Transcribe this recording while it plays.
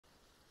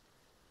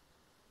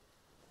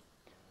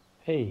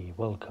Hey,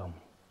 welcome.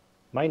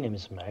 My name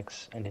is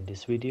Max, and in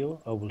this video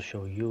I will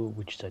show you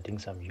which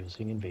settings I'm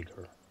using in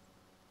Vigor.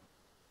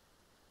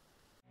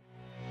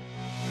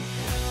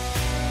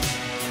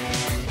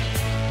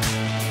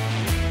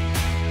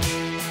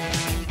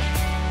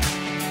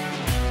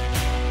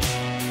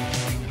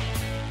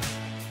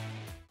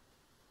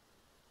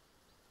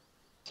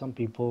 Some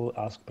people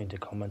ask me in the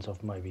comments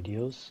of my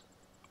videos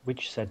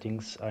which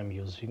settings I'm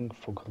using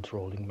for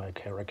controlling my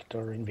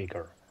character in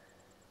Vigor.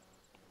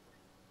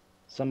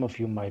 Some of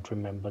you might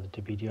remember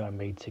the video I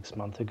made 6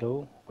 months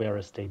ago where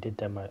I stated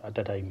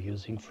that I'm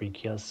using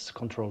Freakia's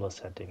controller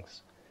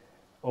settings.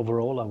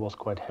 Overall I was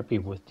quite happy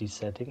with these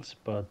settings,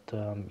 but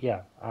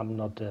yeah, I'm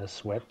not a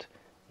sweat,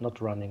 not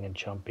running and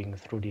jumping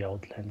through the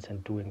Outlands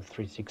and doing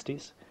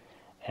 360s,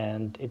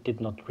 and it did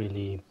not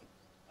really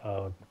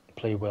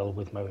play well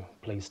with my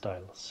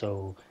playstyle.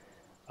 So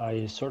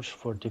I searched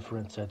for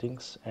different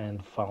settings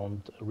and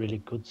found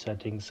really good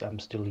settings I'm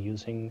still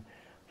using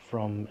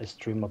from a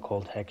streamer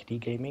called HackD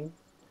Gaming,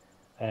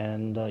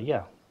 and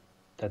yeah,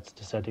 that's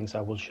the settings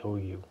I will show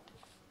you.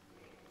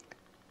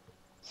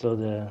 So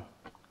the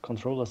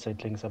controller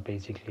settings are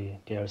basically,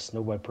 there's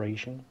no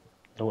vibration,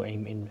 no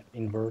aim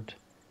invert,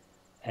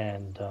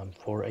 and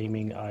for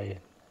aiming I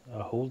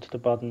hold the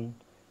button,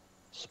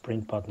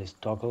 sprint button is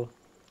toggle,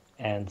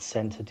 and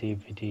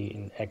sensitivity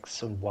in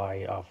X and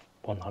Y are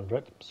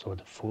 100, so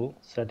the full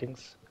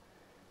settings.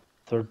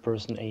 Third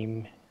person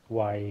aim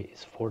Y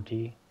is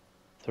 40,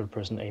 third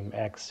person aim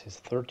X is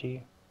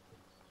 30,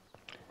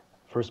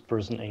 first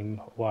person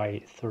aim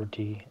Y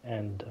 30,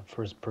 and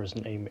first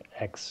person aim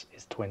X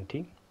is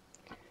 20.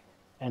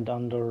 And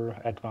under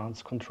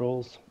advanced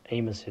controls,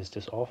 aim assist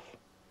is off,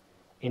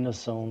 inner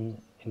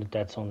zone in the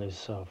dead zone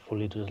is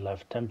fully to the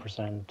left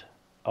 10%,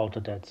 outer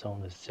dead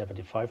zone is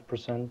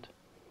 75%,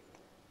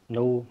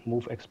 no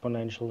move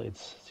exponential,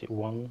 it's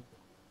 1,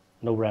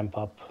 no ramp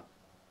up,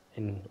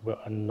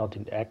 not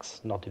in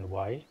X, not in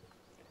Y,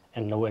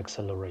 and no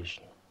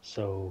acceleration.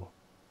 So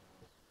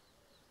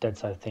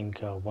that's, I think,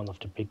 one of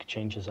the big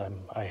changes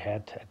I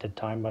had at the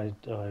time I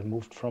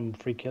moved from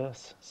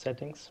Freakia's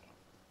settings.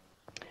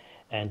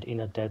 And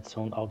inner dead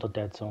zone, outer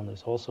dead zone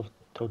is also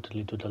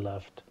totally to the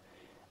left,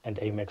 and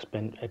aim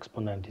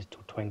exponent is to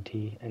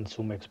 20 and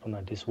zoom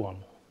exponent is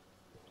 1.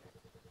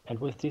 And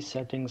with these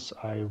settings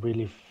I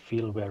really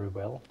feel very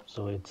well,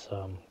 so it's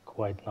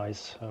quite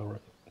nice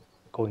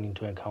going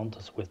into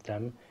encounters with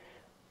them.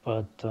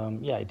 But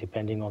yeah,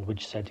 depending on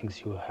which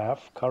settings you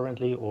have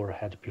currently or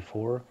had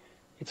before,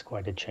 it's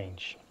quite a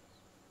change.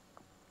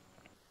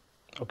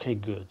 Okay,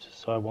 good.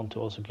 So I want to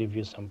also give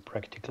you some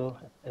practical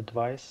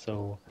advice.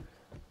 So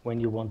when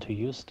you want to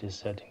use this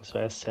setting, so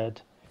as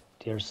said,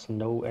 there's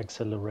no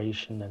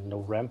acceleration and no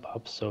ramp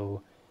up,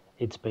 so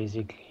it's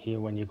basically here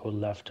when you go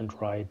left and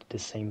right the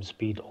same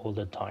speed all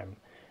the time.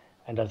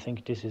 And I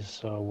think this is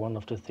one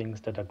of the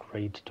things that are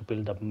great to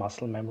build up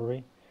muscle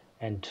memory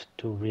and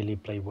to really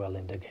play well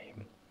in the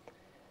game.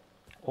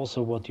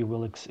 Also, what you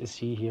will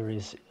see here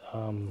is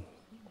when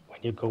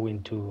you go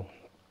into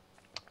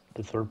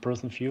the third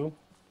person view,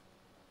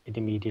 it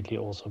immediately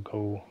also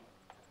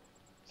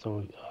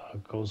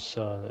goes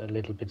a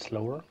little bit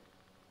slower.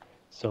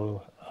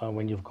 So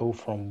when you go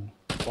from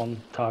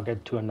one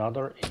target to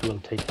another, it will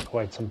take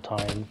quite some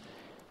time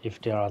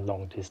if there are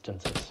long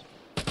distances.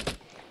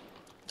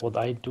 What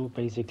I do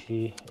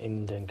basically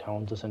in the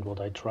encounters and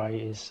what I try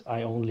is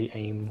I only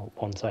aim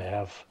once I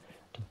have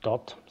the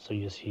dot. So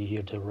you see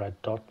here the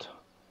red dot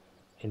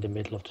in the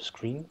middle of the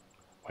screen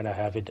when I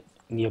have it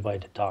nearby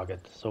the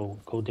target. So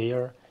go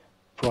there,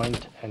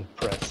 point and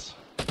press.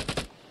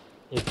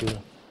 If you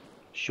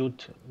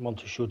want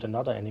to shoot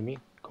another enemy,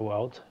 go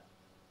out,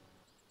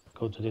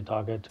 go to the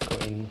target, go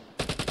in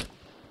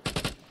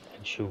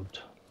and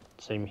shoot.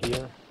 Same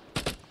here.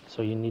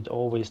 So you need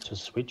always to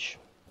switch,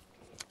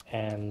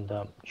 and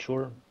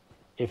sure,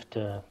 if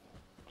the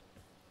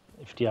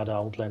other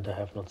Outlander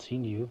have not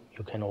seen you,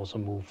 you can also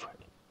move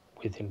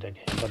within the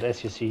game. But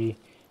as you see,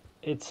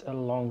 it's a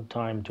long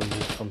time to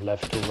move from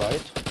left to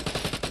right.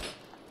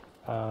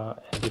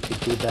 And if you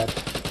do that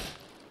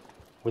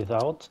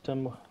without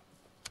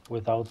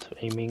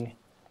aiming,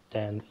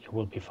 then you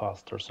will be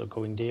faster. So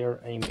going there,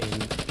 aim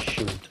in,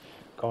 shoot.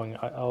 Going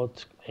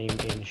out, aim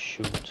in,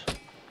 shoot.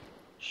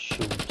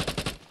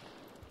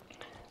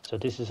 So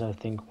this is, I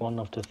think, one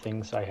of the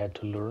things I had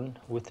to learn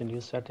with the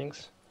new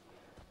settings.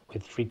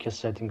 With Freakia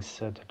settings,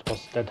 it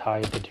was that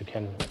high that you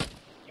can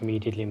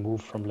immediately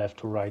move from left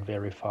to right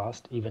very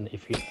fast, even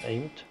if you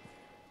aimed.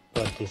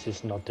 But this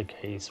is not the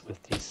case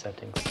with these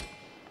settings.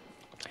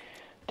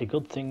 The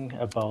good thing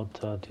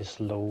about this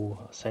low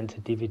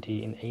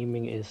sensitivity in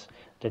aiming is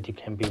that you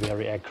can be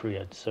very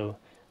accurate. So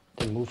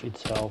the move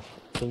itself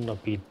will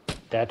not be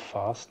that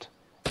fast,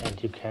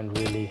 and you can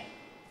really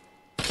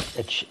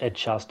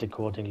adjust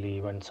accordingly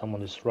when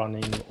someone is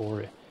running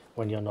or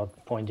when you're not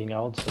pointing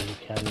out. So you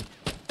can,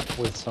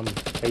 with some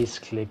base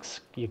clicks,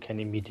 you can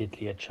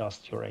immediately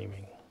adjust your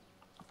aiming.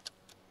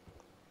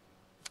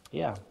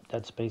 Yeah,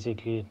 that's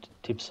basically the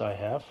tips I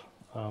have.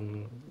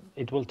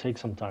 It will take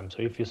some time.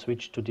 So if you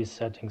switch to these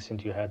settings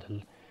and you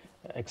had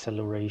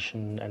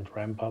acceleration and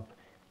ramp up,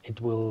 it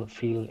will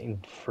feel in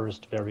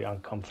first very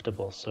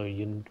uncomfortable. So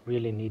you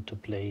really need to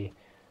play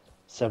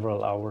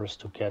several hours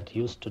to get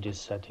used to these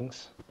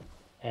settings.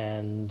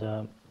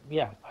 And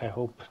yeah, I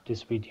hope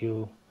this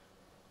video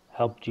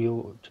helped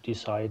you to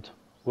decide.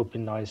 Would be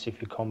nice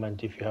if you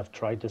comment if you have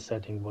tried the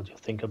setting, what you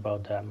think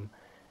about them.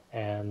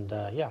 And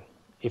yeah,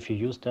 if you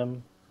use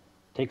them,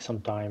 take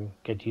some time,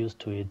 get used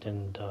to it,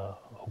 and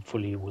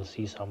hopefully you will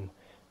see some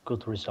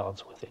good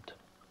results with it.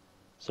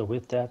 So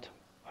with that,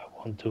 I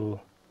want to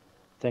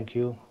thank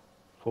you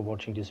for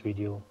watching this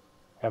video.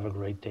 Have a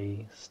great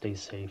day, stay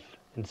safe,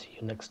 and see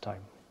you next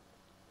time.